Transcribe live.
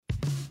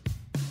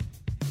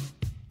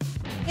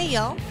Hey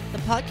y'all, the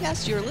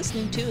podcast you're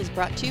listening to is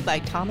brought to you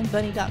by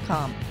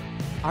TomandBunny.com.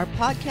 Our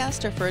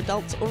podcasts are for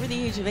adults over the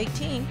age of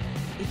 18.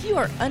 If you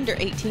are under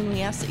 18,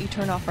 we ask that you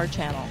turn off our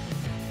channel.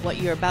 What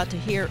you're about to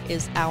hear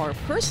is our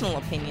personal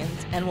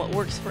opinions and what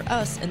works for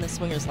us in the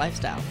swingers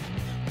lifestyle.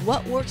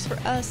 What works for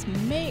us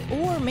may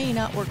or may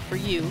not work for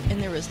you,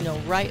 and there is no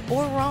right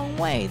or wrong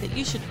way that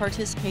you should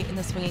participate in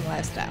the swinging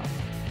lifestyle.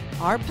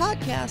 Our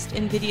podcast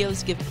and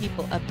videos give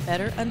people a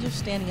better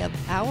understanding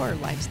of our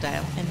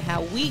lifestyle and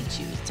how we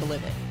choose to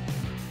live it.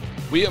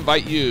 We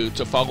invite you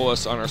to follow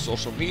us on our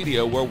social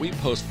media where we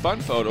post fun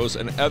photos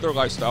and other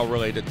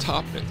lifestyle-related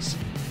topics.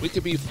 We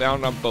can be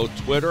found on both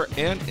Twitter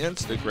and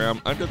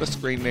Instagram under the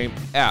screen name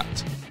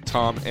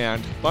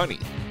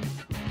 @TomandBunny.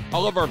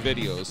 All of our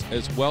videos,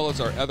 as well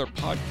as our other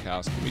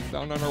podcasts, can be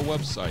found on our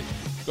website.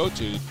 Go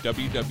to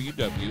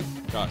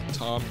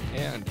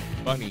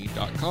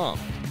www.tomandbunny.com.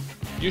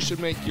 You should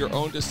make your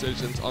own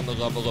decisions on the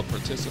level of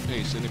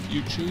participation if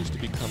you choose to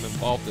become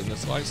involved in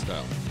this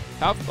lifestyle.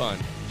 Have fun,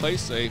 play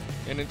safe,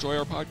 and enjoy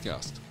our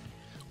podcast.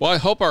 Well, I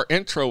hope our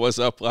intro was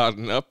up loud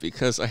enough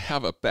because I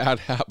have a bad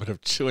habit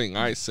of chewing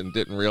ice and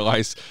didn't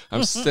realize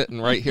I'm sitting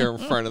right here in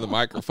front of the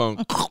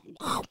microphone.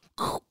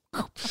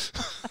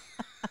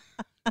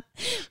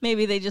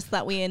 Maybe they just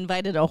thought we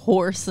invited a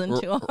horse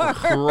into our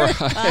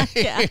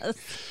podcast.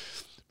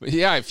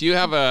 Yeah, if you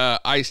have a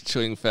ice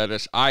chewing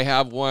fetish, I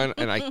have one,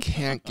 and I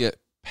can't get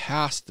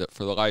past it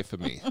for the life of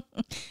me.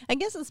 I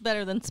guess it's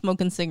better than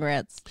smoking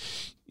cigarettes.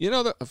 You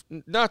know,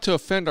 not to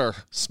offend our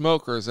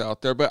smokers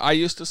out there, but I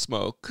used to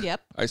smoke.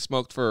 Yep. I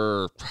smoked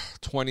for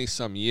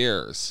 20-some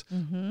years.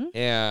 Mm-hmm.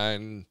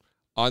 And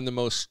on the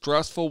most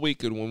stressful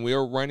weekend, when we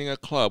were running a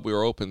club, we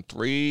were open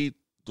three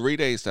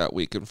days that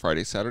weekend,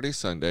 Friday, Saturday,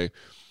 Sunday.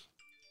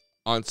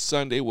 On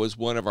Sunday was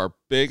one of our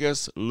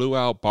biggest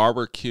luau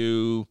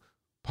barbecue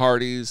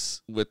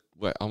parties with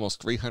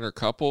almost 300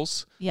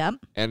 couples. Yep.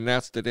 And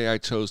that's the day I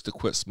chose to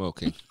quit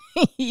smoking.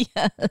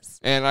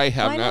 Yes. And I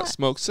have not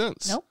smoked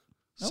since. Nope.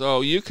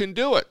 So you can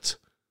do it.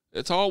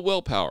 It's all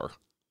willpower.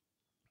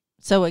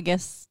 So I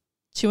guess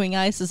chewing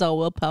ice is all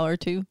willpower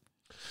too.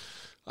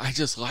 I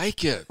just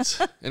like it.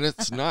 And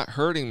it's not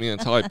hurting me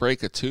until I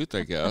break a tooth,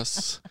 I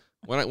guess.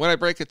 When I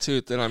break a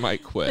tooth, then I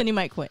might quit. Then you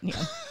might quit,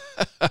 yeah.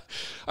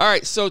 All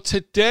right, so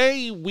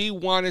today we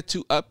wanted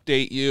to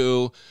update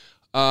you.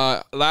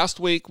 Last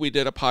week we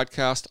did a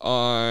podcast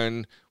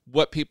on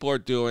what people are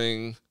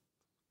doing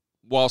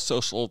while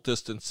social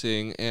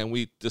distancing, and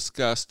we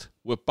discussed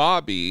with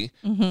Bobby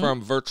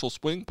from Virtual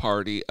Swing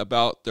Party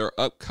about their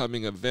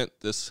upcoming event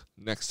this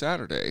next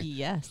Saturday.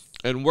 Yes.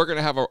 And we're going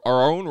to have our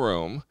own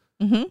room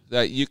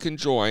that you can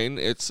join.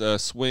 It's a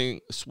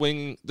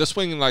the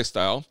Swinging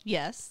Lifestyle.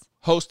 Yes.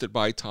 Hosted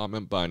by Tom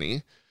and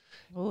Bunny.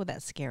 Oh,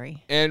 that's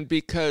scary. And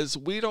because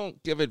we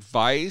don't give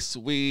advice,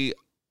 we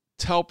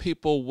tell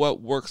people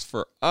what works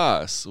for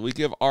us. We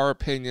give our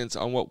opinions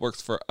on what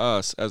works for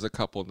us as a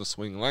couple in the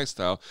swinging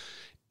lifestyle.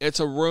 It's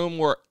a room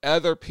where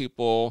other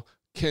people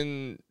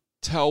can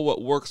tell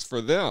what works for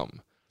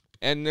them.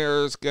 And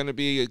there's going to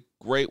be a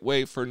great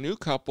way for new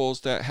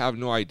couples that have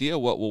no idea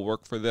what will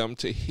work for them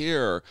to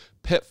hear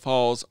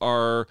pitfalls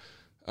or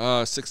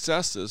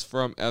successes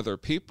from other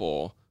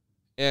people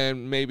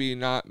and maybe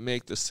not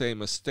make the same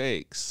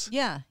mistakes.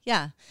 Yeah.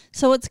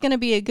 So it's going to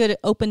be a good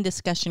open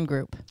discussion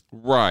group.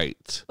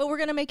 Right. But we're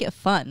going to make it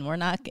fun.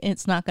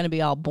 It's not going to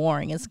be all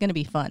boring. It's going to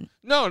be fun.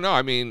 No,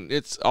 I mean,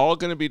 it's all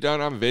going to be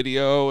done on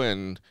video,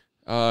 and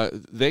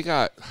they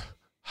got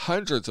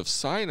hundreds of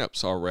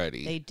signups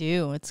already. They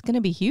do. It's going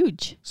to be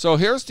huge. So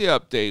here's the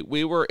update.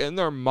 We were in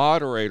their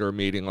moderator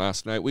meeting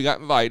last night. We got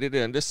invited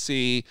in to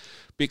see,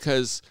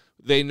 because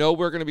they know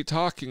we're going to be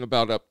talking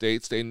about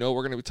updates. They know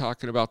we're going to be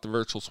talking about the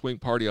Virtual Swing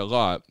Party a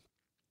lot.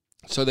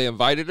 So they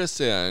invited us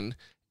in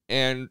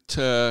and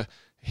to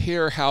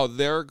hear how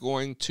they're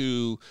going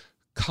to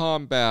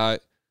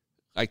combat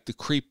like the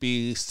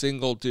creepy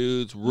single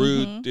dudes,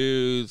 rude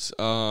dudes,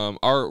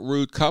 our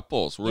rude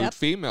couples, rude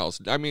females.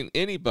 I mean,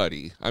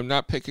 anybody. I'm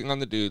not picking on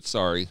the dudes.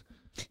 Sorry.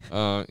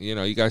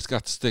 You guys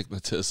got the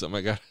stigmatism.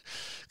 I got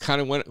kind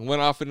of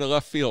went off into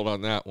left field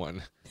on that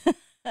one.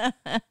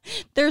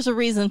 There's a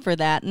reason for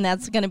that, and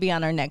that's going to be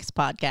on our next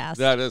podcast.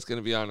 That is going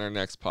to be on our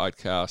next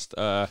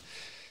podcast.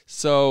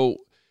 So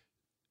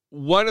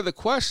one of the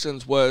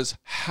questions was,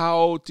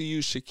 how do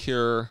you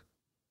secure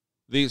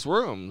these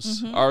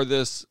rooms? Are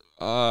this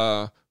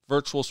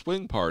virtual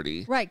swing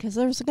party? Right, because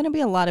there's going to be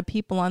a lot of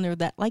people on there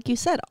that, like you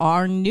said,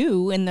 are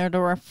new, and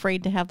they're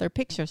afraid to have their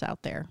pictures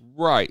out there.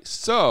 Right.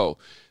 So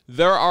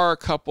there are a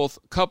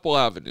couple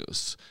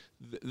avenues.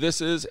 This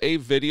is a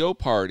video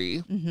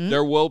party.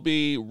 There will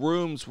be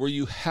rooms where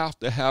you have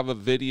to have a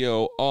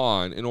video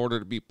on in order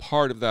to be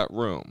part of that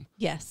room.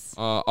 Yes.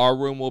 Our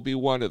room will be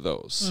one of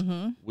those.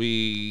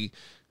 We,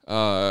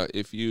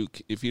 if you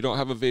don't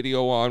have a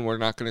video on, we're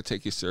not going to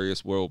take you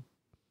serious. We'll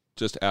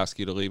just ask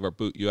you to leave or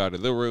boot you out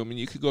of the room, and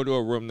you could go to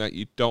a room that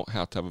you don't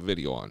have to have a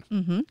video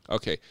on.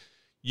 Okay.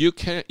 You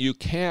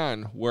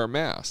can wear a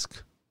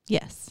mask.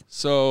 Yes.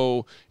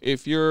 So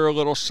if you're a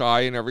little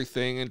shy and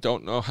everything and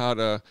don't know how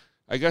to,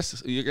 I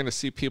guess you're going to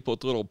see people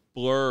with little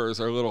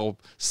blurs or little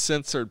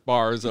censored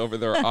bars over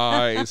their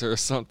eyes or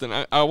something.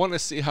 I want to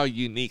see how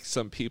unique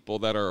some people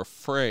that are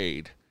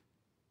afraid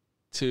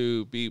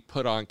to be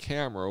put on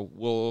camera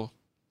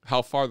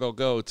how far they'll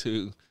go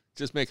to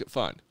just make it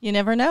fun. You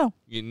never know.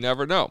 You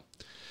never know.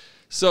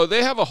 So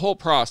they have a whole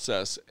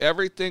process.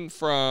 Everything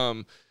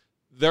from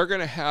they're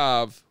going to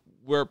have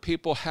where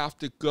people have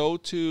to go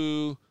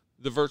to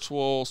the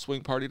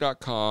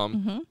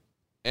virtualswingparty.com,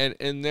 and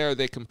in there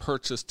they can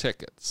purchase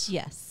tickets.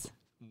 Yes.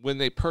 When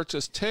they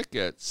purchase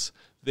tickets,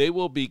 they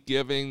will be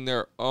giving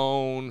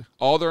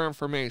all their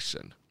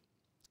information.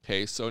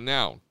 Okay, so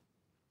now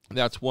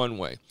that's one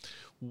way.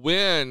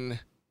 When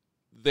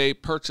they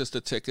purchase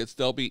the tickets,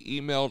 they'll be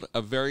emailed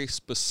a very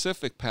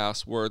specific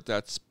password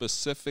that's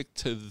specific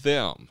to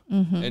them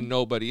and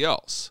nobody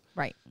else.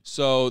 Right.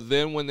 So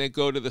then when they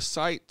go to the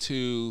site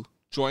to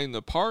join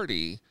the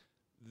party,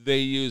 they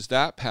use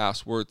that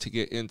password to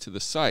get into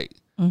the site.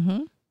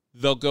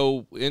 They'll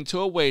go into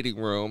a waiting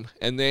room,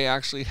 and they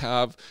actually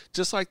have,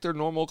 just like their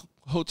normal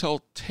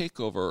hotel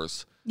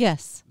takeovers,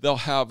 yes, they'll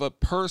have a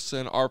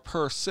person or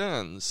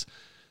persons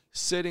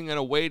sitting in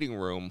a waiting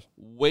room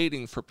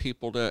waiting for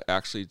people to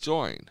actually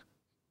join.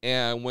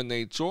 And when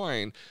they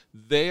join,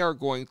 they are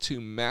going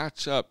to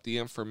match up the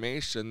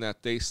information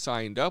that they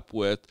signed up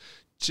with,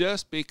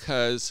 just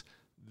because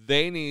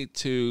they need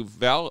to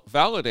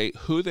validate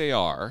who they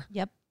are.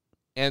 Yep.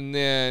 And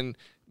then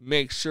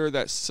make sure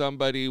that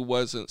somebody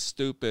wasn't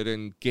stupid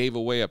and gave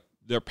away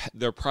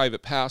their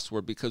private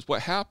password. Because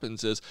what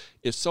happens is,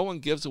 if someone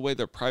gives away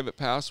their private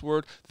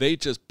password, they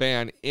just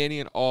ban any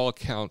and all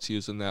accounts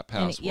using that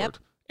password.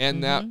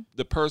 And that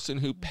the person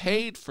who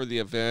paid for the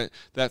event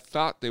that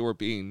thought they were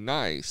being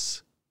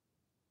nice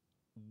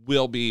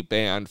will be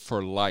banned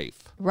for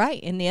life. Right.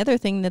 And the other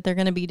thing that they're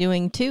going to be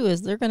doing too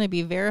is they're going to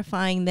be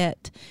verifying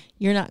that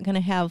you're not going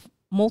to have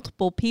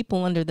multiple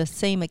people under the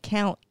same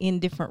account in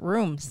different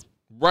rooms.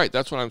 Right.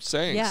 That's what I'm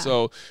saying. Yeah.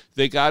 So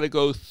they got to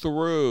go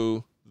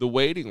through the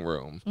waiting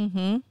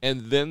room, and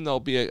then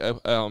they'll be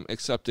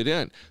accepted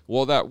in.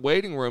 Well, that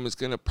waiting room is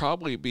going to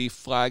probably be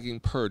flagging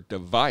per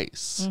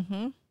device.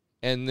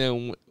 And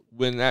then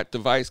when that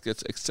device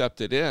gets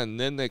accepted in,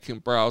 then they can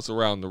browse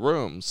around the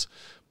rooms.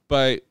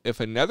 But if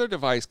another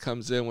device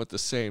comes in with the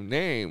same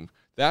name,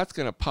 that's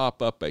going to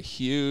pop up a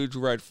huge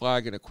red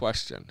flag and a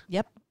question.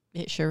 Yep,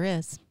 it sure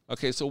is.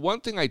 Okay, so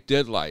one thing I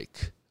did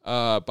like,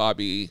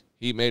 Bobby,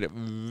 he made it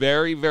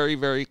very, very,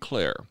 very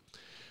clear.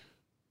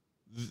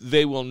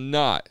 They will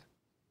not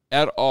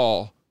at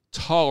all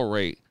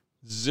tolerate,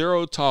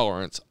 zero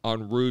tolerance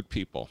on rude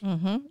people.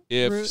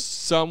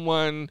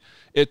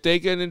 If they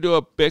get into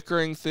a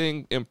bickering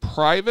thing in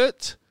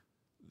private,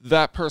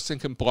 that person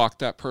can block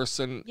that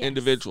person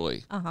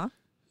individually.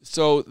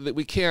 So that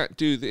we can't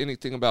do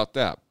anything about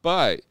that.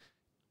 But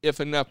if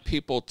enough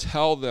people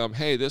tell them,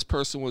 hey, this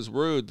person was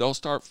rude, they'll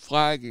start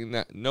flagging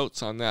that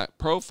notes on that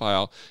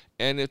profile.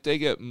 And if they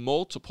get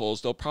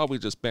multiples, they'll probably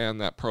just ban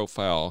that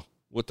profile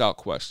without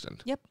question.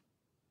 Yep.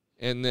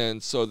 And then,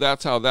 so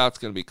that's how that's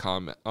going to be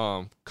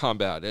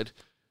combated.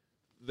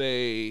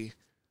 They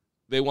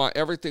want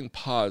everything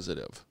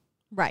positive.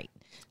 Right.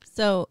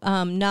 So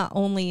not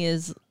only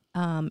is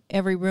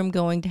every room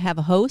going to have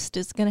a host,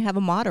 it's going to have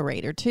a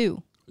moderator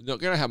too. They're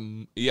going to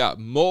have,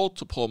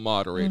 multiple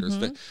moderators.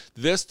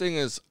 This thing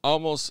is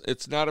almost,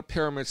 it's not a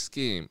pyramid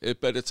scheme,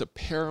 but it's a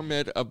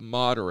pyramid of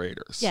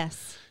moderators.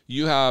 Yes.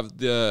 You have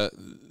the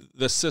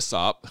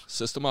SysOp,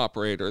 system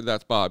operator,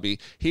 that's Bobby.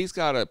 He's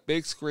got a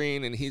big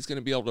screen, and he's going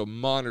to be able to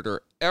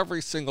monitor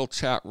every single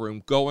chat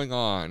room going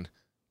on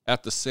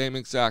at the same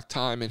exact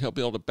time, and he'll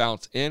be able to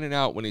bounce in and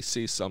out when he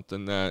sees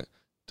something that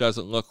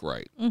doesn't look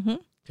right.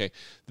 Okay.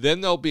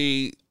 Then there'll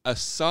be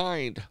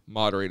assigned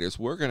moderators.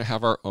 We're going to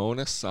have our own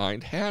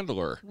assigned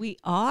handler. We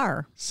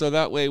are. So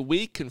that way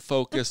we can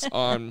focus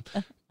on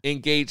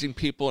engaging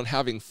people and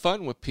having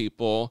fun with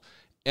people.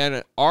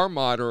 And our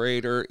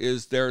moderator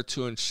is there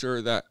to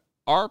ensure that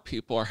our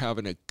people are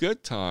having a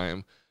good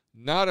time,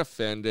 not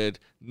offended,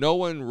 no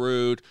one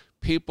rude.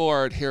 People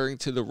are adhering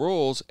to the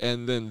rules,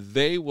 and then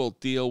they will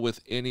deal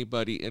with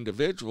anybody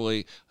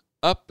individually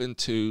up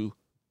into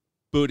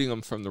booting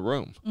them from the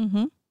room.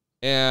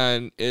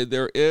 And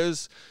there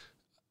is,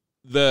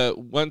 the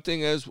one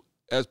thing is,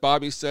 as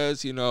Bobby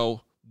says,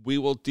 we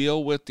will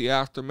deal with the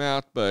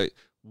aftermath, but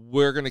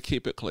we're going to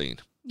keep it clean.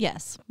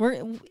 Yes.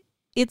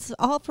 It's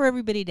all for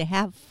everybody to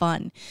have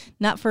fun,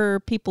 not for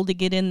people to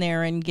get in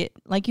there and get,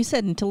 like you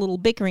said, into little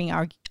bickering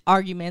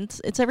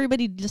arguments. It's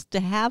everybody just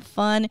to have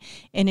fun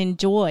and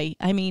enjoy.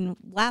 I mean,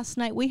 last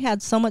night we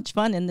had so much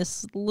fun in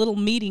this little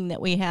meeting that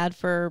we had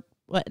for,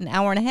 an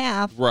hour and a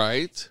half.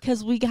 Right.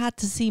 Because we got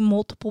to see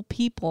multiple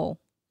people.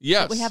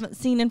 Yes. That we haven't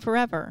seen in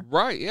forever.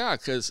 Right, yeah,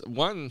 because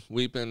one,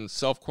 we've been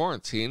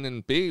self-quarantined,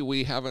 and B,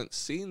 we haven't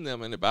seen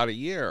them in about a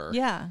year.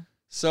 Yeah.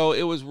 So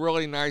it was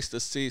really nice to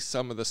see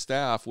some of the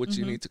staff, which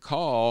you need to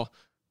call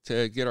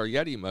to get our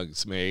Yeti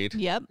mugs made.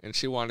 Yep. And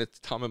she wanted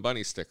Tom and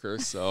Bunny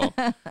stickers, so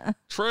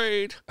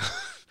trade.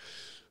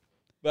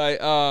 But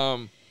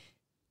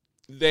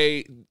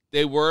they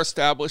were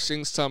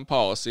establishing some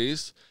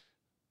policies.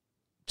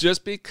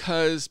 just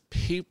because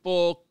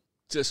people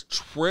just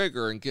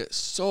trigger and get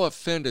so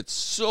offended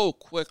so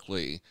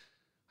quickly.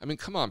 I mean,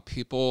 come on,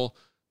 people.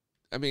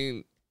 I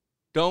mean,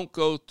 don't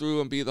go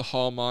through and be the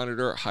hall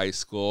monitor at high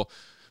school,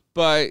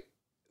 but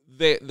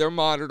their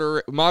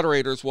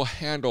moderators will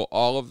handle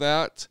all of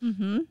that,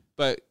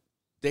 but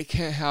they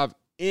can't have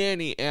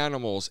any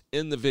animals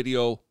in the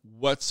video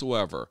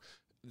whatsoever.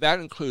 That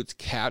includes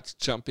cats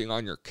jumping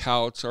on your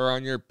couch or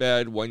on your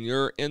bed when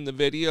you're in the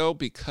video,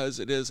 because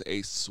it is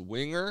a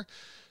swinger.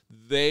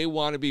 They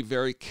want to be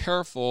very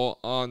careful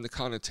on the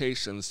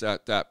connotations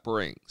that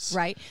brings.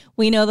 Right.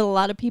 We know that a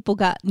lot of people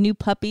got new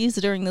puppies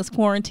during this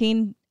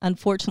quarantine.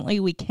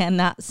 Unfortunately, we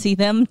cannot see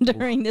them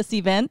during this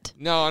event.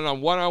 No, on a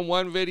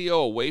one-on-one video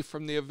away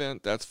from the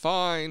event, that's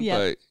fine. Yep.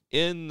 But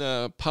in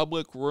the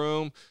public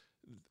room,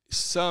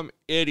 some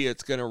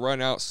idiot's going to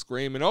run out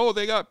screaming, oh,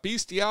 they got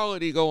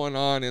bestiality going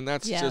on, and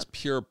that's just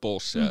pure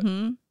bullshit.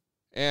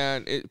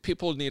 And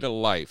people need a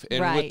life.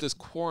 And with this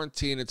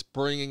quarantine, it's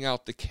bringing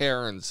out the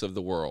Karens of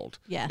the world.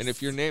 Yes. And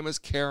if your name is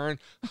Karen,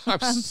 I'm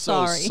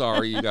so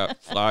sorry you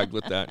got flagged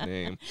with that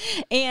name.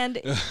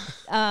 And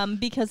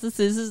because this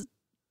is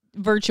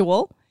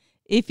virtual,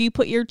 if you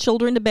put your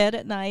children to bed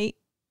at night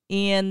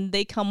and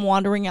they come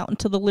wandering out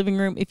into the living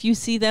room, if you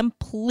see them,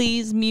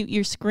 please mute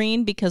your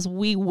screen, because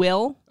we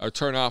will. Or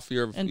turn off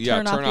your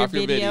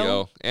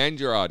video and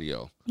your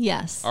audio.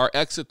 Yes. Or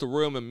exit the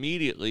room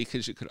immediately,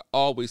 because you could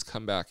always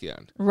come back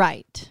in.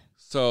 Right.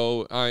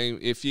 So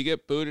if you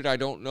get booted, I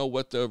don't know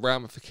what the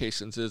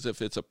ramifications is,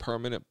 if it's a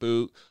permanent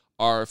boot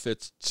or if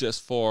it's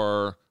just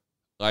for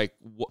like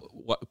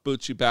what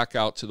boots you back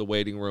out to the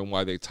waiting room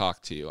while they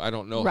talk to you. I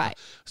don't know. Right.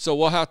 So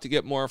we'll have to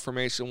get more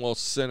information. We'll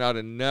send out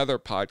another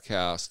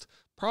podcast.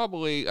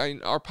 Probably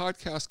our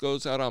podcast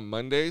goes out on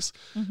Mondays.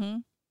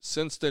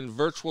 Since the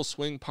virtual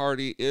swing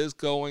party is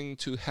going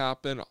to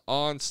happen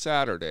on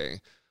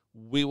Saturday,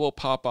 we will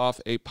pop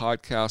off a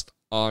podcast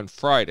on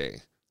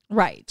Friday.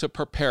 Right. To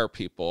prepare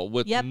people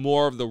with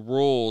more of the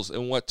rules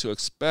and what to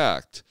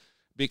expect,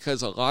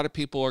 because a lot of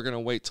people are going to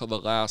wait till the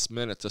last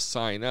minute to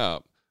sign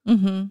up,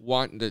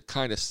 wanting to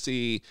kind of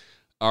see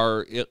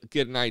or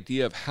get an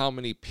idea of how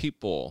many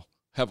people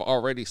have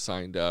already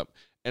signed up.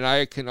 And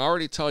I can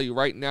already tell you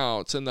right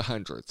now, it's in the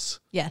hundreds.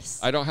 Yes.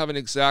 I don't have an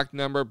exact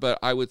number, but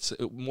I would say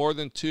more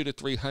than 200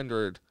 to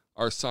 300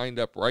 are signed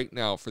up right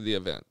now for the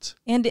event.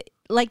 And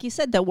like you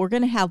said, though, we're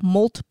going to have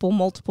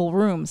multiple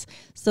rooms.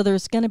 So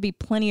there's going to be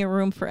plenty of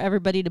room for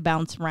everybody to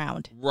bounce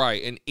around.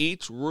 Right. And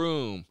each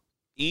room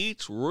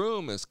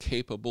is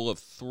capable of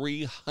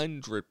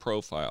 300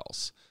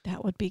 profiles.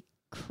 That would be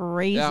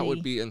crazy. That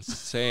would be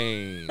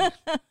insane.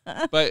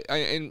 But,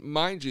 and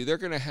mind you, they're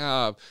going to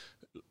have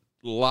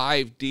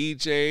live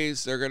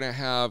DJs. They're going to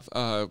have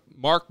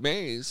Mark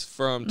Mays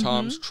from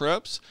Tom's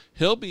Trips.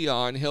 He'll be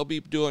on. He'll be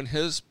doing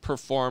his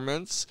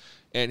performance,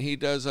 and he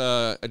does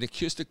an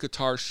acoustic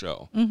guitar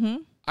show.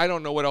 I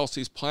don't know what else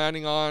he's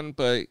planning on,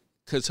 but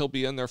because he'll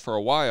be in there for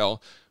a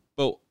while.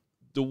 But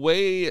the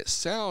way it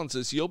sounds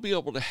is you'll be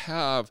able to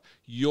have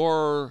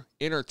your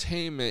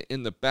entertainment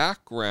in the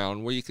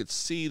background where you could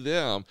see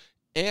them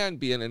and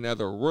be in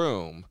another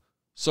room.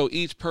 So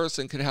each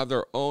person can have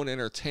their own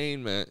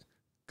entertainment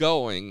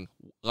going.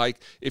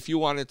 Like if you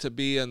wanted to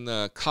be in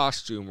the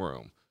costume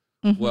room,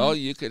 well,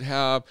 you could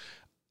have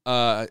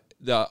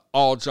the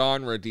all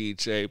genre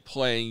DJ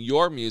playing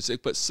your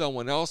music, but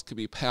someone else could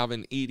be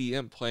having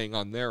EDM playing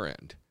on their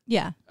end.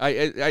 Yeah.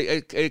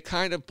 It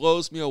kind of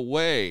blows me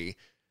away,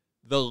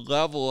 the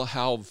level of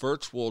how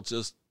virtual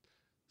just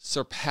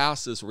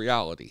surpasses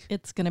reality.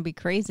 It's going to be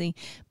crazy.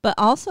 But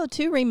also,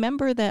 too,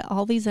 remember that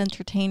all these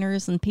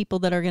entertainers and people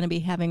that are going to be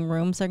having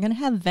rooms are going to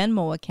have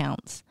Venmo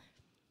accounts.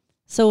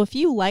 So if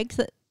you like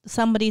that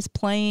somebody's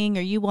playing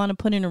or you want to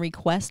put in a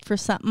request for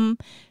something,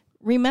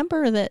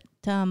 remember that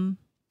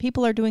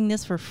people are doing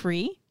this for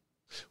free.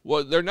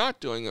 Well, they're not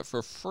doing it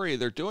for free.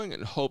 They're doing it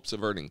in hopes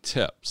of earning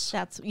tips.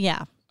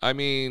 I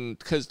mean,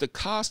 because the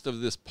cost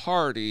of this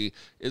party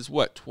is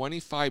what,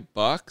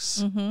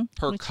 $25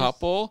 per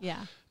couple?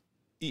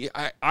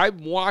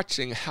 I'm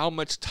watching how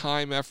much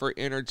time, effort,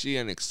 energy,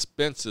 and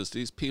expenses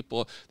these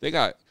people, they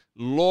got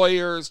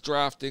lawyers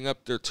drafting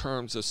up their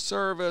terms of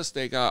service.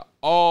 They got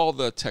all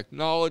the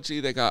technology.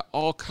 They got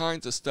all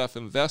kinds of stuff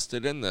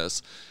invested in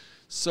this.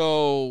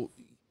 So,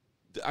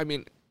 I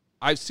mean,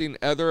 I've seen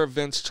other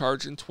events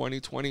charging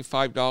 $20,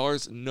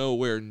 $25,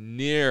 nowhere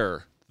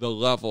near the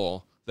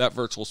level that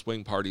Virtual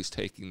Swing Party's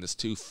taking this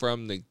to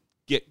from the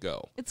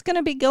get-go. It's going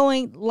to be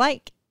going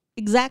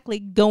exactly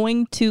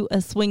going to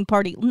a swing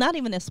party, not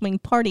even a swing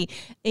party,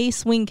 a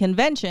swing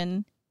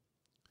convention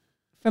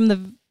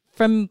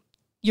from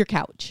your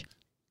couch.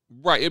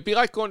 Right. It'd be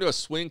like going to a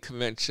swing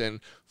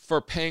convention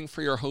for paying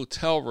for your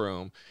hotel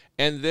room.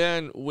 And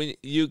then when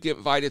you get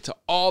invited to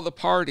all the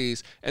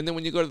parties, and then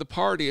when you go to the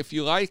party, if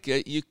you like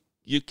it,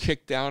 you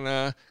kick down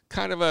a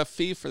kind of a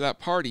fee for that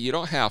party. You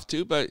don't have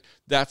to, but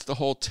that's the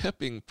whole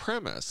tipping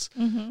premise.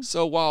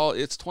 So while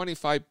it's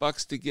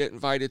 $25 to get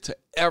invited to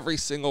every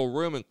single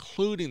room,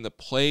 including the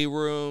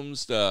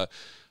playrooms, the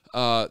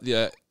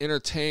the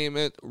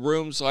entertainment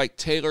rooms like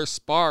Taylor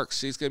Sparks.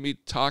 She's going to be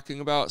talking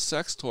about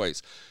sex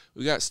toys.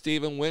 We got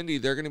Steve and Wendy.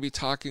 They're going to be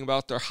talking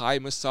about their high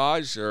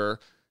massager.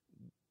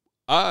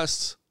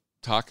 Us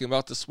talking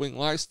about the swing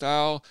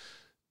lifestyle,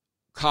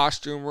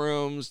 costume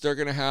rooms. They're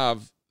going to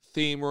have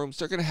theme rooms.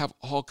 They're going to have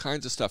all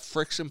kinds of stuff.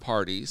 Friction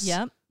parties.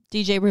 Yep.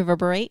 DJ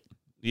Reverberate.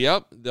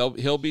 Yep.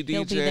 He'll be DJing.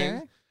 He'll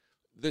be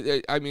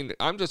there. I mean,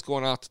 I'm just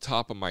going off the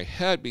top of my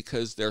head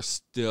because they're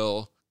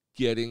still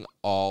getting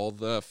all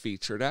the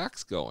featured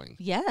acts going.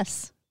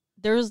 Yes.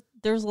 There's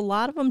a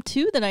lot of them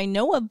too that I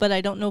know of, but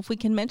I don't know if we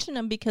can mention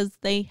them because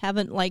they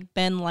haven't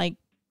been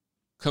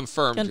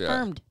confirmed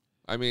yet.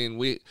 I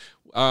mean,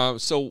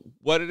 so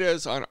what it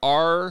is on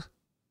our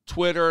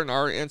Twitter and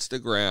our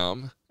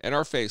Instagram and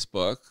our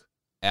Facebook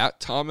at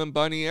Tom and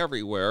Bunny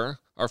everywhere.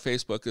 Our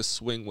Facebook is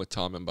Swing with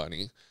Tom and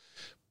Bunny,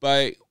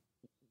 but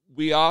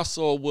we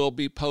also will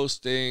be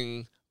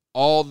posting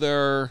all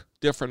their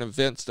different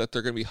events that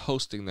they're going to be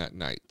hosting that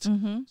night.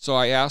 Mm-hmm. So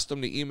I asked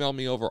them to email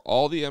me over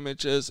all the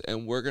images,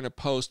 and we're going to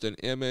post an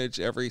image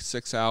every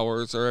 6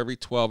 hours or every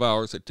 12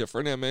 hours, a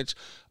different image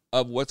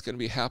of what's going to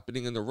be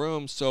happening in the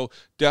room. So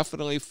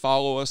definitely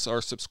follow us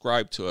or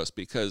subscribe to us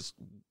because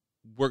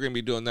we're going to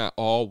be doing that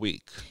all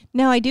week.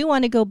 Now, I do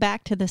want to go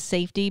back to the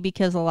safety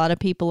because a lot of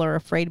people are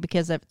afraid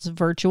because it's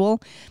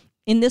virtual.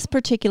 In this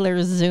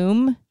particular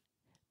Zoom,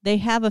 they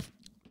have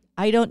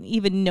I don't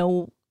even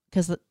know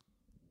because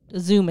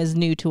Zoom is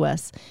new to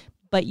us,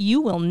 but you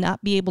will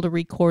not be able to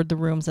record the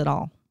rooms at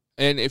all.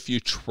 And if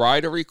you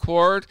try to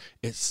record,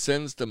 it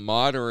sends the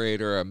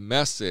moderator a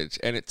message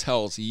and it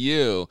tells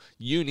you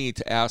need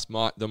to ask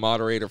the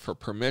moderator for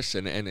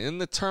permission. And in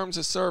the terms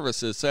of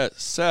services, it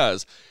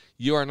says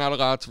you are not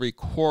allowed to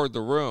record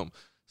the room.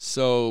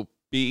 So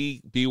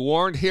be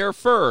warned here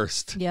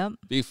first. Yep.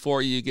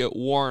 Before you get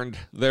warned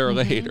there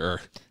later.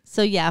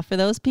 So yeah, for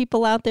those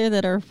people out there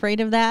that are afraid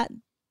of that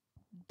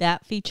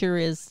feature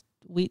is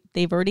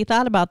they've already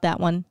thought about that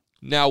one.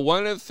 Now,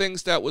 one of the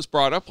things that was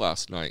brought up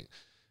last night,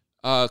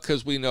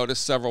 because we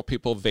noticed several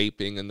people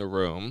vaping in the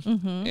room,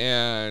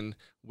 and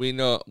we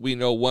know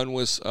one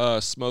was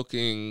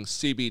smoking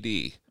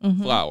CBD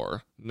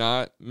flower,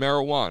 not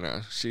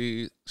marijuana.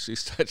 She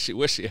said she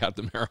wished she had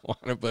the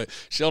marijuana, but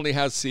she only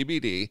has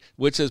CBD,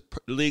 which is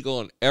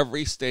legal in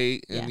every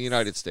state in the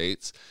United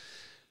States.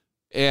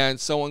 And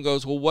someone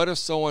goes, well, what if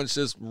someone's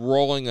just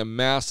rolling a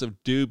massive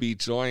doobie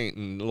joint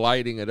and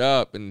lighting it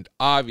up and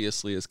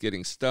obviously is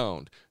getting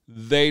stoned?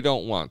 They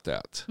don't want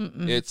that.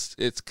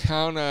 It's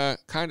kind of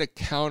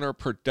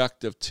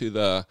counterproductive to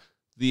the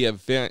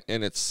event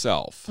in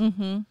itself.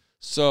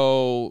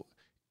 So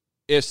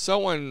if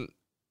someone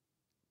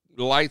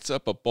lights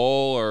up a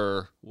bowl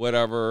or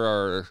whatever,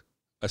 or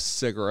a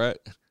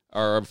cigarette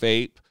or a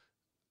vape,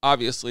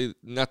 obviously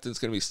nothing's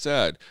going to be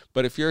said.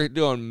 But if you're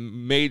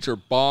doing major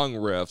bong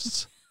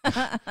riffs,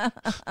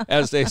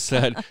 as they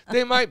said,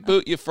 they might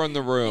boot you from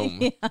the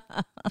room.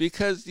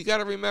 Because you got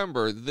to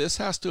remember, this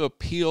has to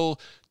appeal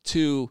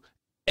to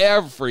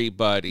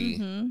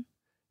everybody.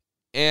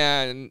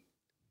 And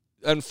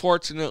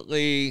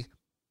unfortunately,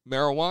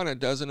 marijuana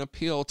doesn't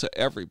appeal to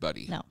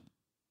everybody. No.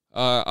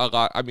 A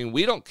lot. I mean,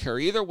 we don't care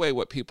either way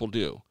what people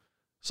do,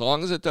 so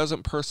long as it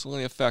doesn't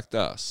personally affect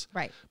us.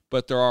 Right.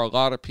 But there are a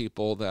lot of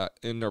people that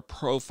in their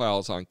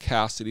profiles on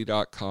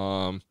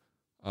Cassidy.com,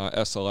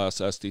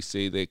 SLS,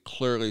 SDC, they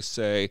clearly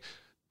say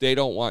they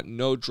don't want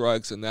no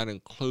drugs, and that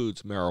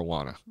includes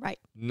marijuana. Right.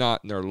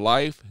 Not in their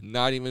life,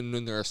 not even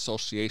in their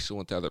association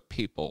with other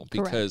people,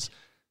 because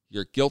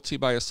you're guilty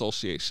by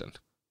association.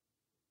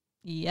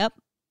 Yep.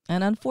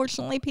 And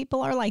unfortunately,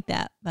 people are like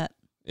that. But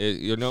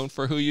you're known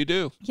for who you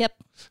do. Yep.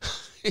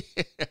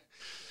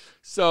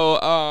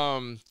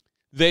 So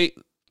they,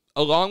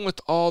 along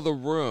with all the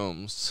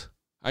rooms,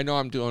 I know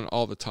I'm doing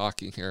all the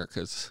talking here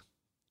because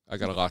I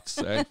got a lot to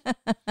say.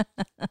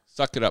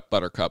 Suck it up,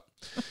 Buttercup.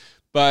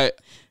 But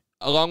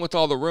along with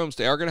all the rooms,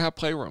 they are going to have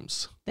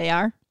playrooms. They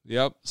are?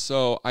 Yep.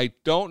 So I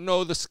don't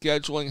know the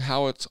scheduling,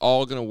 how it's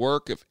all going to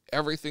work, if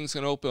everything's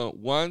going to open at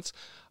once.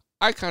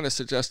 I kind of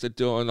suggested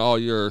doing all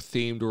your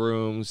themed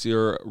rooms,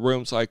 your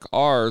rooms like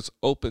ours,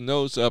 open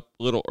those up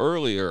a little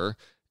earlier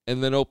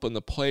and then open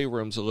the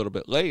playrooms a little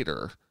bit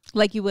later.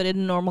 Like you would in a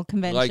normal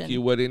convention. Like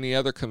you would any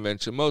other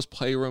convention. Most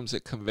playrooms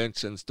at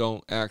conventions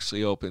don't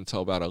actually open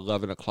until about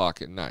 11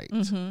 o'clock at night.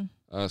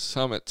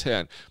 Some at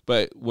 10.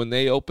 But when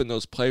they open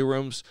those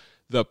playrooms,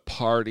 the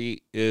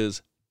party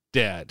is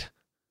dead.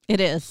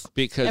 It is.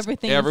 Because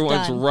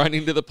everyone's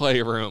running to the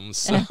playrooms.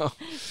 So.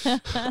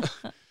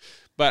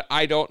 But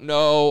I don't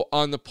know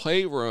on the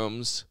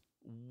playrooms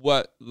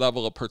what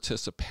level of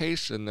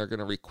participation they're going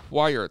to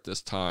require at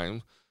this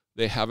time.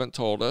 They haven't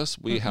told us.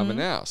 We haven't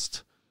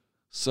asked.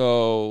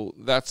 So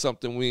that's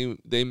something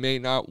they may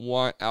not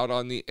want out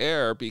on the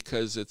air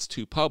because it's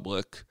too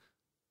public.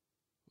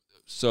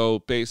 So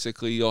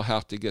basically, you'll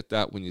have to get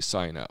that when you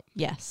sign up.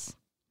 Yes.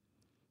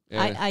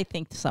 I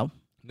think so.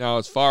 Now,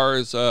 as far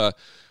as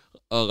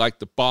like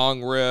the bong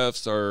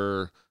riffs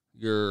or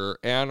your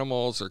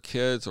animals or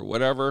kids or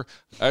whatever,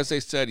 as they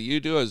said,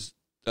 you do as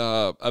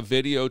a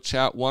video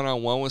chat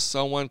one-on-one with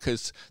someone,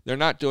 because they're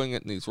not doing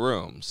it in these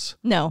rooms.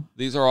 No.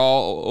 These are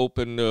all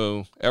open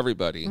to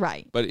everybody.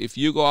 Right. But if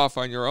you go off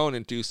on your own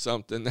and do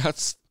something,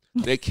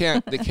 they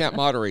can't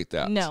moderate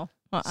that. No.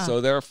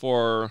 So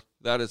therefore,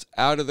 that is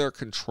out of their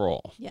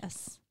control.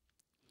 Yes.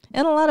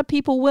 And a lot of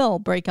people will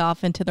break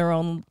off into their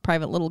own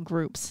private little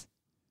groups.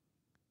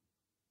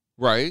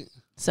 Right.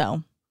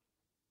 So,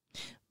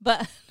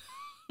 but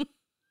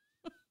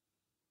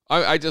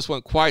I just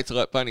went quiet to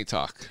let Bunny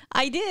talk.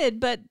 I did,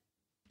 but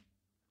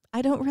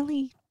I don't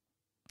really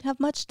have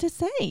much to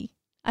say.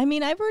 I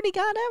mean, I've already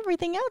got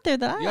everything out there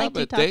that I like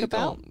to talk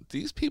about.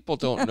 These people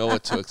don't know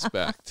what to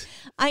expect.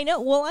 I know.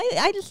 Well,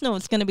 I just know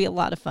it's going to be a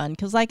lot of fun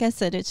because, like I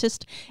said, it's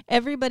just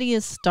everybody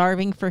is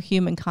starving for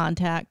human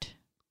contact.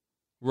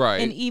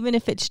 Right. And even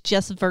if it's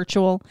just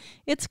virtual,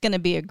 it's going to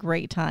be a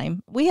great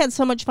time. We had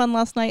so much fun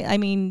last night. I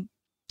mean,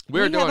 we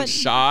were doing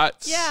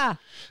shots. Yeah.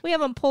 We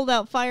haven't pulled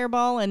out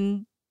Fireball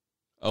in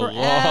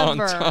long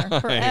time.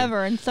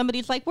 Forever. And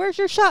somebody's like, "Where's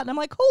your shot?" And I'm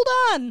like, "Hold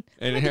on."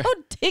 And go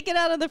take it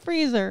out of the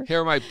freezer.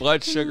 Here, my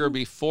blood sugar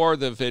before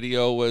the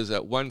video was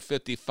at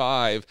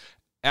 155.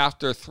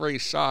 After 3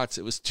 shots,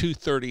 it was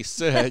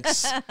 236.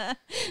 So,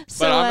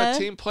 but I'm a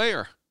team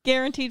player.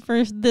 Guaranteed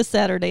for this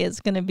Saturday, it's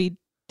going to be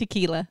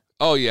tequila.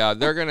 Oh, yeah.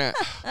 They're going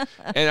to.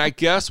 And I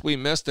guess we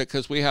missed it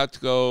because we had to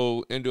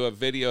go into a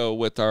video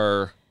with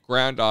our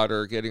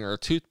granddaughter getting her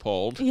tooth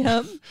pulled.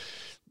 Yep.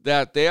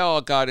 That they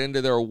all got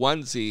into their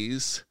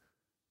onesies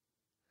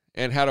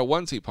and had a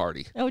onesie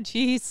party. Oh,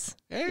 jeez.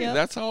 Hey,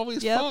 that's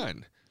always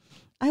fun.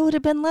 I would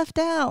have been left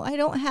out. I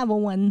don't have a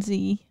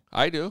onesie.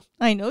 I do.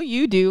 I know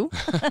you do.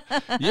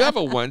 You have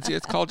a onesie.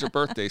 It's called your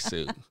birthday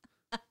suit.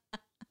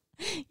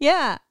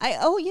 Yeah.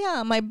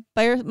 My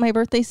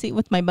birthday suit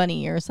with my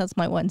bunny ears. That's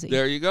my onesie.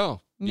 There you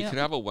go. You can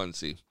have a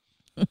onesie.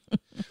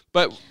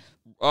 But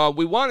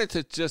we wanted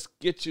to just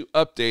get you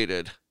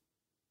updated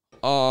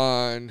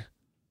on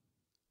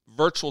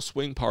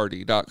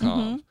virtualswingparty.com.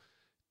 Mm-hmm.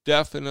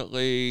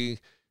 Definitely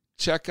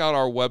check out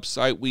our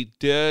website. We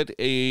did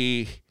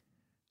we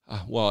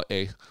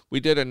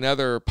did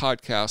another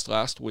podcast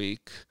last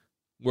week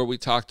where we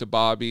talked to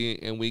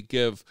Bobby and we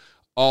give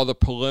all the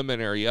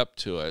preliminary up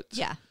to it.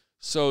 Yeah.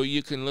 So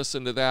you can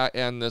listen to that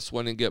and this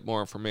one and get more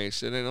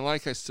information. And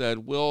like I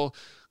said, we'll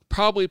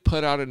probably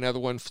put out another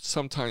one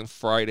sometime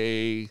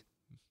Friday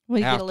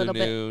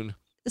afternoon.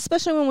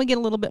 Especially when we get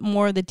a little bit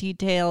more of the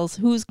details,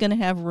 who's going to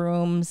have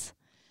rooms.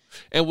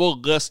 And we'll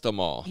list them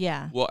all.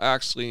 Yeah. We'll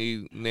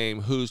actually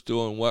name who's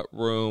doing what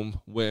room,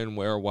 when,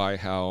 where, why,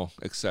 how,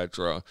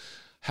 etc.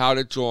 How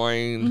to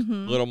join,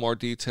 a little more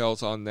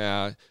details on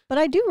that. But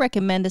I do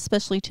recommend,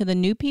 especially to the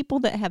new people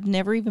that have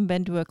never even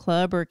been to a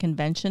club or a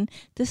convention,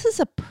 this is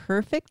a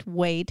perfect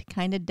way to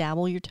kind of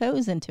dabble your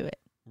toes into it.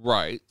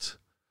 Right.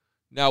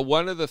 Now,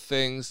 one of the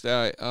things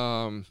that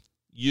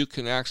you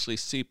can actually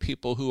see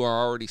people who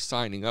are already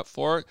signing up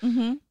for it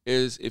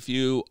is if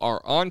you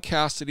are on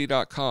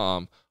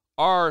Kasidie.com,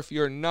 or if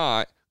you're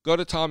not, go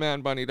to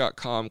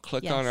TomAndBunny.com,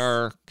 click on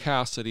our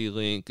Kasidie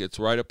link. It's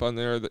right up on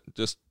there,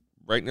 just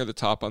right near the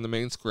top on the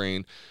main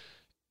screen,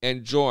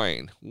 and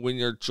join. When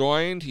you're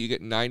joined, you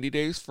get 90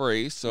 days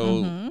free.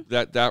 So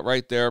that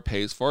right there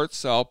pays for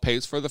itself,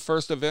 pays for the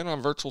first event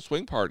on Virtual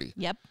Swing Party.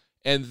 Yep.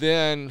 And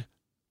then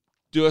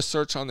do a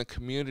search on the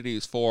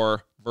communities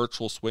for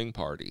Virtual Swing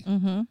Party.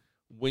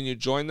 When you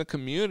join the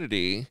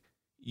community,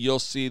 you'll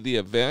see the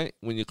event.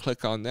 When you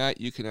click on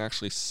that, you can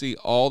actually see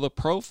all the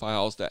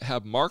profiles that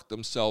have marked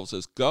themselves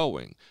as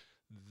going.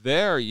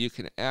 There, you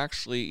can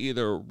actually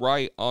either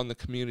write on the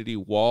community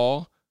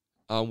wall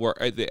where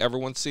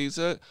everyone sees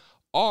it,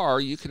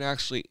 or you can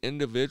actually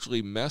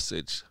individually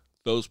message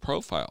those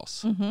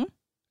profiles.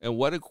 And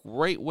what a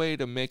great way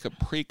to make a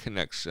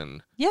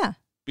pre-connection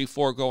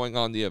before going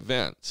on the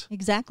event.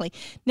 Exactly.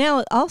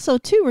 Now, also,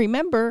 too,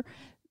 remember,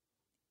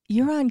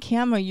 you're on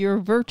camera, you're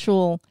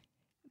virtual.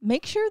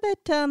 Make sure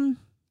that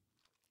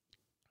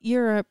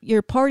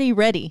you're party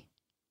ready.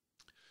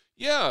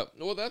 Yeah,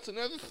 well, that's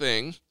another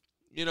thing.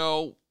 You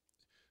know,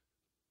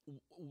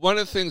 one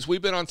of the things,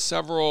 we've been on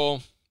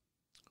several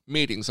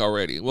meetings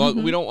already. Well,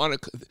 we don't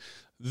want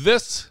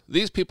to.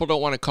 These people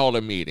don't want to call it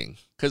a meeting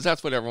because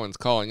that's what everyone's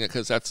calling it,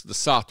 because that's the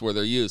software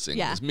they're using.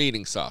 Is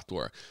meeting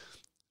software.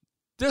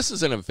 This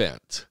is an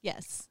event.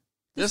 Yes.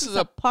 This is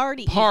a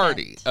party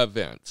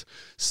event.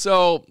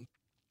 So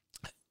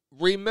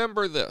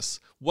remember this.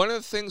 One of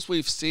the things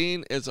we've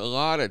seen is a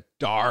lot of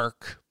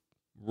dark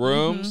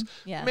rooms.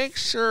 Yes. Make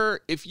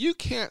sure if you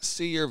can't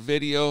see your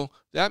video,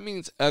 that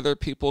means other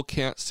people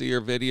can't see your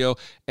video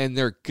and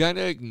they're going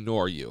to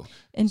ignore you.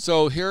 And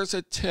so here's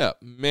a tip.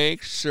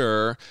 Make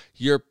sure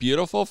your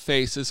beautiful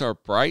faces are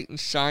bright and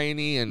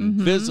shiny and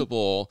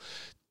visible.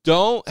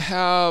 Don't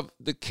have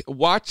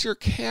watch your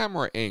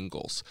camera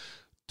angles.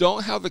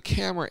 Don't have the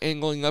camera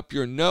angling up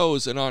your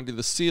nose and onto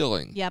the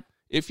ceiling. Yep.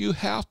 If you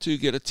have to,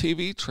 get a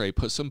TV tray,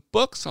 put some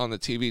books on the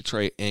TV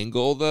tray,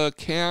 angle the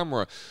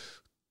camera,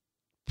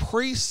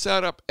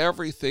 pre-set up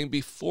everything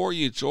before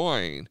you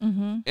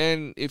join.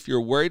 And if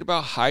you're worried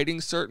about hiding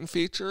certain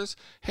features,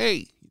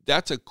 hey,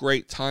 that's a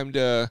great time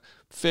to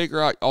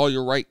figure out all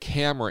your right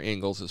camera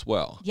angles as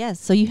well. Yes,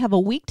 so you have a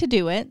week to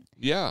do it.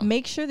 Yeah.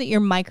 Make sure that your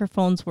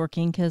microphone's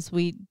working because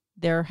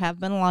there have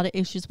been a lot of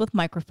issues with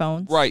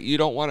microphones. Right. You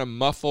don't want a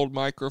muffled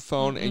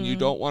microphone, and you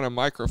don't want a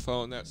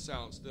microphone that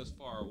sounds this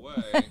far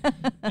away.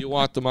 You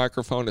want the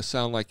microphone to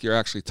sound like you're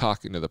actually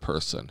talking to the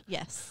person.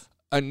 Yes.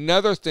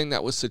 Another thing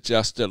that was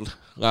suggested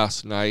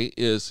last night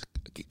is,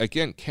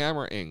 again,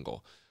 camera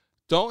angle.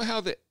 Don't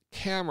have the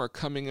camera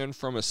coming in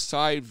from a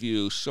side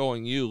view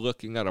showing you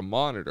looking at a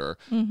monitor.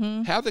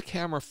 Have the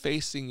camera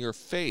facing your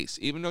face.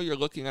 Even though you're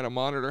looking at a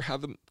monitor,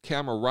 have the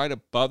camera right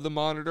above the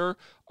monitor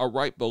or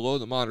right below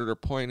the monitor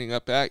pointing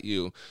up at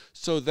you.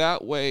 So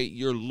that way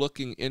you're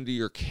looking into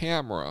your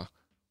camera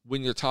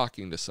when you're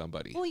talking to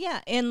somebody. Well, yeah,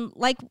 and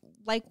like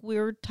we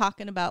were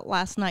talking about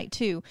last night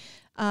too,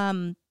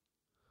 or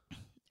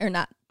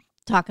not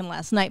talking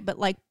last night, but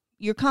like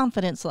your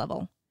confidence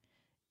level.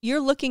 You're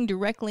looking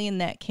directly in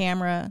that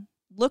camera.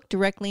 Look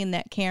directly in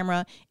that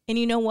camera. And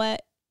you know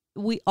what?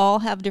 We all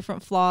have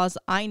different flaws.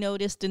 I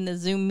noticed in the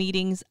Zoom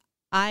meetings,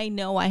 I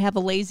know I have a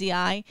lazy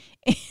eye,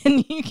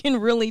 and you can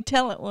really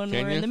tell it when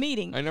we're in the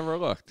meeting. I never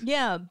looked.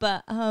 Yeah,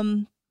 but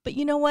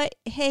you know what?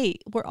 Hey,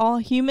 we're all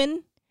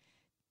human.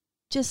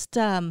 Just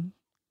go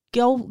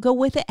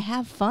with it.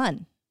 Have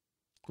fun.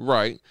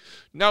 Right.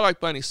 Now, like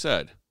Bunny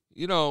said,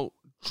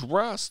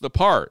 dress the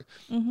part.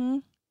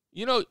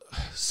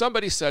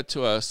 Somebody said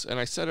to us, and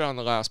I said it on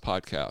the last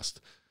podcast,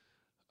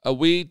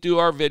 we do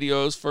our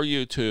videos for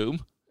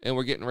YouTube, and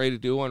we're getting ready to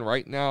do one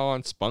right now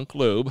on Spunk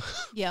Lube.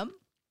 Yep.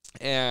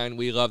 And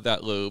we love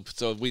that lube.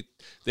 So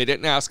they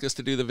didn't ask us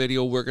to do the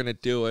video. We're going to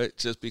do it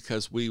just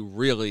because we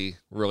really,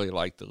 really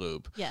like the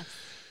lube. Yes.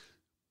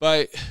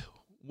 But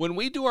when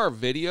we do our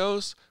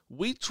videos,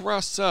 we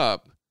dress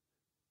up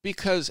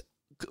because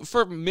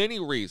for many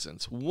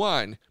reasons.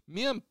 One,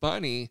 me and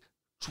Bunny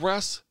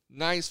dress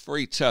nice for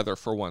each other,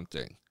 for one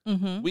thing.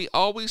 We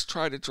always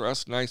try to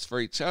dress nice for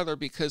each other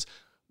because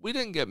we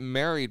didn't get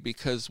married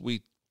because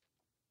we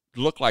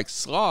look like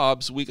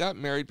slobs. We got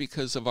married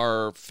because of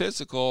our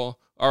physical,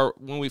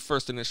 when we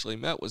first initially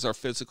met, was our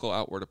physical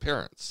outward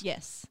appearance.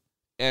 Yes.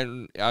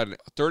 And at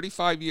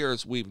 35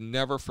 years, we've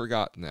never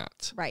forgotten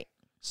that. Right.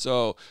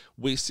 So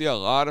we see a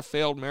lot of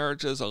failed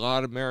marriages, a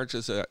lot of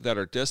marriages that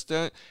are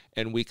distant,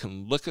 and we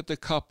can look at the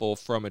couple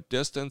from a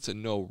distance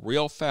and know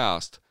real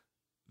fast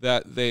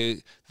that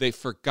they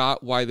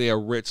forgot why they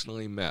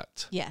originally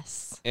met.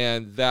 Yes.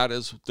 And that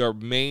is their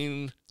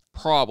main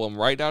problem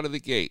right out of the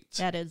gate.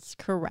 That is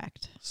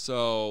correct.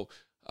 So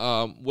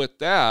with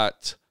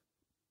that,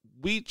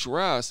 we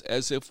dress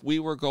as if we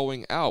were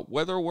going out.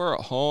 Whether we're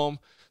at home,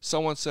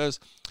 someone says,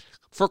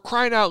 for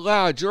crying out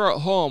loud, you're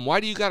at home.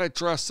 Why do you got to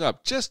dress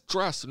up? Just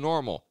dress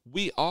normal.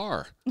 We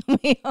are.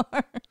 We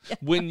are. Yeah.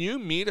 When you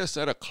meet us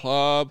at a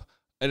club,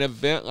 an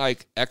event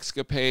like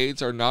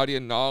Escapades or Nadia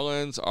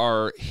Nollins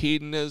or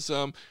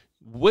Hedonism,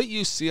 what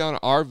you see on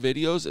our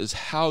videos is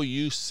how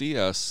you see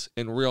us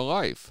in real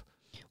life.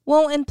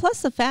 Well, and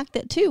plus the fact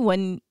that, too,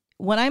 when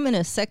I'm in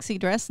a sexy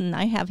dress and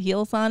I have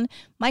heels on,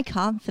 my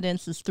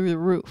confidence is through the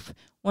roof.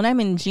 When I'm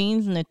in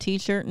jeans and a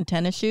T-shirt and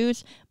tennis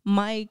shoes,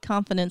 my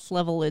confidence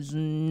level is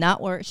not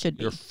where it should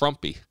be. You're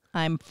frumpy.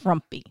 I'm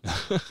frumpy.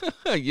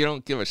 You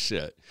don't give a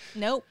shit.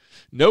 Nope.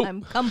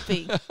 I'm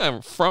comfy.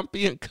 I'm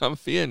frumpy and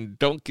comfy and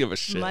don't give a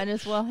shit. Might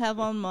as well have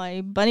on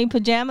my bunny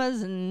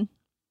pajamas and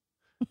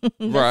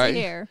right.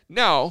 hair.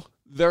 Now,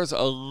 there's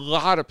a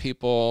lot of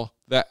people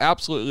that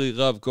absolutely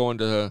love going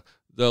to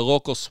the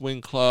local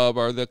swing club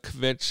or the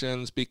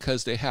conventions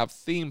because they have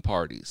theme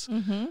parties.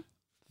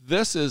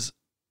 This is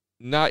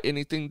not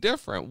anything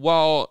different.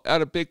 While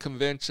at a big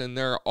convention,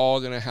 they're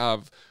all going to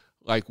have,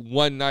 like,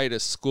 one night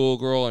as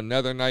schoolgirl,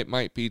 another night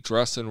might be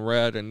dress in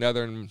red,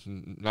 another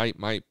night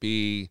might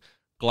be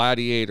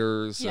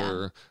gladiators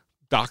or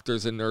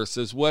doctors and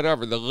nurses,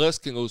 whatever. The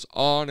list can goes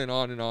on and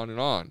on and on and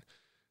on.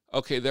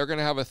 Okay, they're going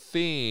to have a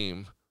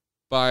theme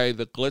by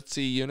the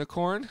Glitzy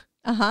Unicorn.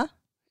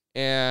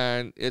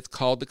 And it's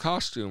called the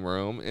Costume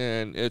Room,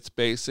 and it's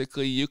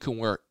basically you can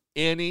wear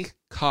any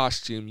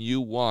costume you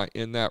want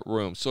in that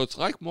room. So it's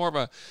like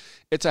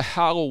it's a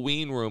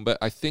Halloween room, but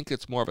I think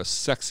it's more of a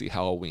sexy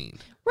Halloween.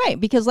 Right,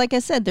 because like I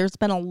said, there's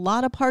been a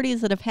lot of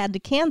parties that have had to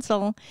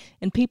cancel,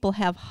 and people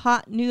have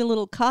hot new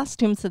little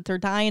costumes that they're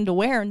dying to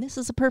wear, and this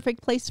is a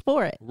perfect place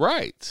for it.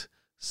 Right.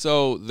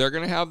 So they're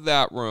going to have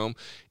that room.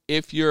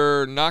 If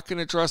you're not going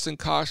to dress in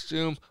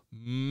costume,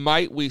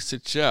 might we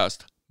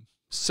suggest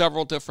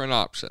several different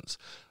options?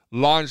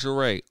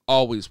 Lingerie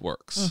always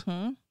works.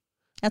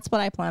 That's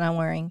what I plan on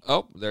wearing.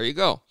 Oh, there you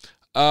go.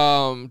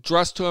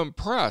 Dress to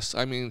impress.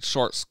 I mean,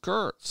 short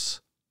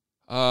skirts.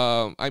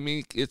 I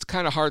mean, it's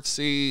kind of hard to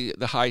see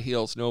the high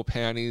heels, no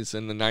panties,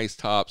 and the nice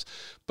tops.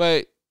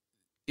 But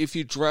if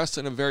you dress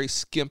in a very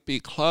skimpy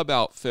club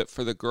outfit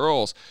for the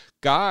girls,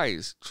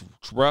 guys,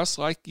 dress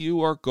like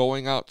you are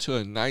going out to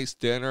a nice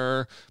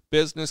dinner,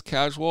 business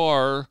casual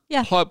or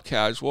club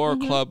casual or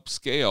club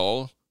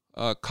scale.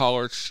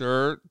 Collared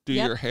shirt, do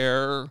your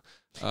hair,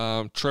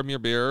 trim your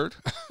beard.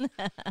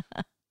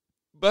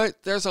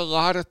 But there's a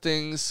lot of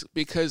things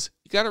because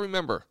you got to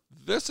remember,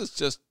 this is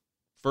just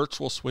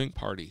virtual swing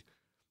party.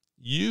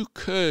 You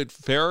could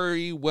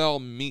very well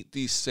meet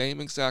these same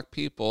exact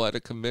people at a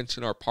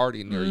convention or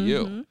party near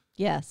you.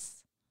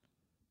 Yes.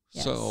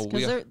 So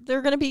because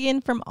they're going to be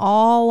in from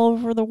all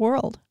over the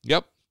world.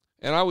 Yep.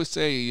 And I always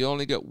say you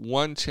only get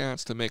one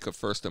chance to make a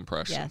first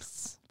impression.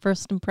 Yes.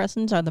 First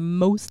impressions are the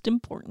most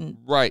important.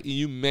 Right.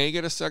 You may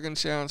get a second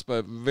chance,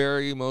 but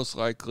very most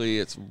likely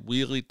it's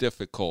really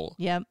difficult.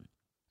 Yep.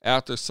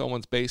 After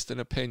someone's based an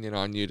opinion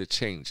on you to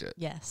change it.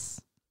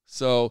 Yes.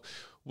 So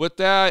with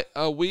that,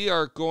 we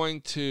are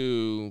going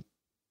to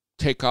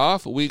take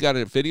off. We got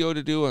a video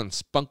to do on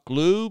Spunk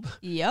Lube.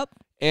 Yep.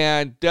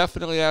 And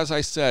definitely, as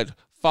I said,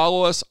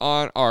 follow us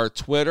on our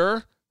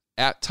Twitter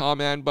at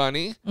Tom and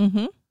Bunny.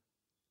 Mm-hmm.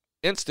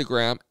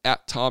 Instagram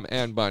at Tom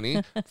and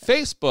Bunny.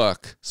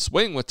 Facebook,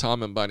 Swing with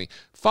Tom and Bunny.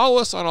 Follow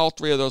us on all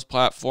three of those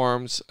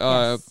platforms.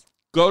 Yes.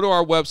 Go to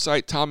our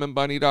website,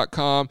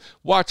 tomandbunny.com.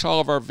 Watch all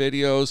of our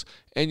videos.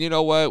 And you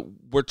know what?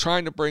 We're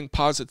trying to bring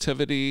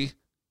positivity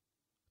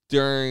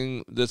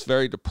during this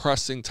very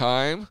depressing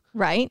time.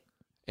 Right.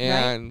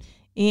 And right.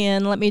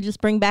 And let me just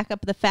bring back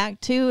up the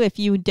fact, too, if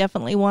you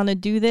definitely want to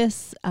do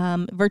this,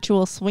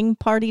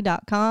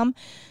 virtualswingparty.com.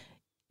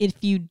 If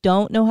you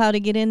don't know how to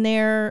get in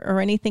there or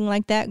anything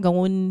like that,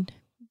 go to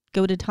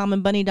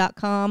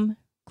tomandbunny.com,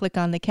 click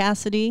on the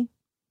Cassidy,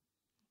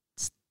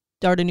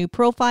 start a new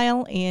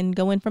profile, and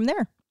go in from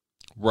there.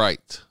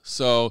 Right.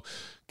 So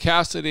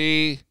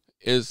Cassidy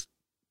has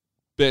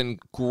been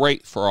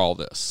great for all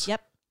this.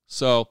 Yep.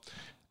 So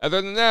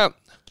other than that,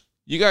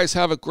 you guys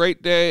have a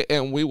great day,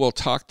 and we will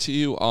talk to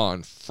you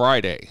on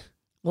Friday.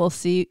 We'll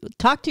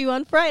talk to you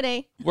on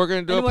Friday. We're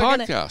going to do a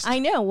podcast. I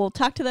know. We'll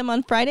talk to them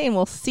on Friday, and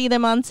we'll see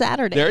them on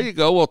Saturday. There you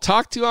go. We'll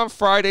talk to you on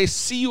Friday.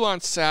 See you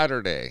on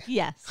Saturday.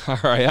 Yes. All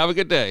right. Have a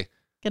good day.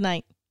 Good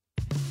night.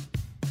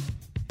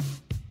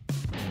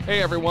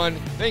 Hey, everyone.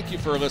 Thank you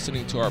for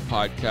listening to our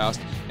podcast.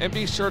 And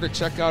be sure to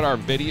check out our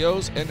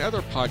videos and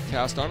other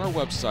podcasts on our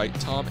website,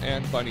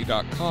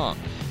 tomandbunny.com.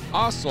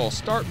 Also,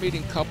 start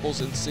meeting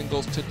couples and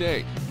singles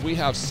today. We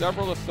have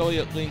several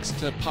affiliate links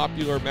to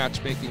popular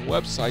matchmaking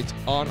websites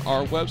on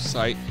our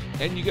website,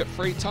 and you get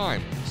free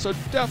time. So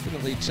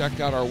definitely check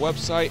out our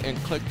website and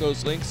click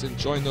those links and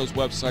join those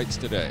websites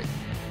today.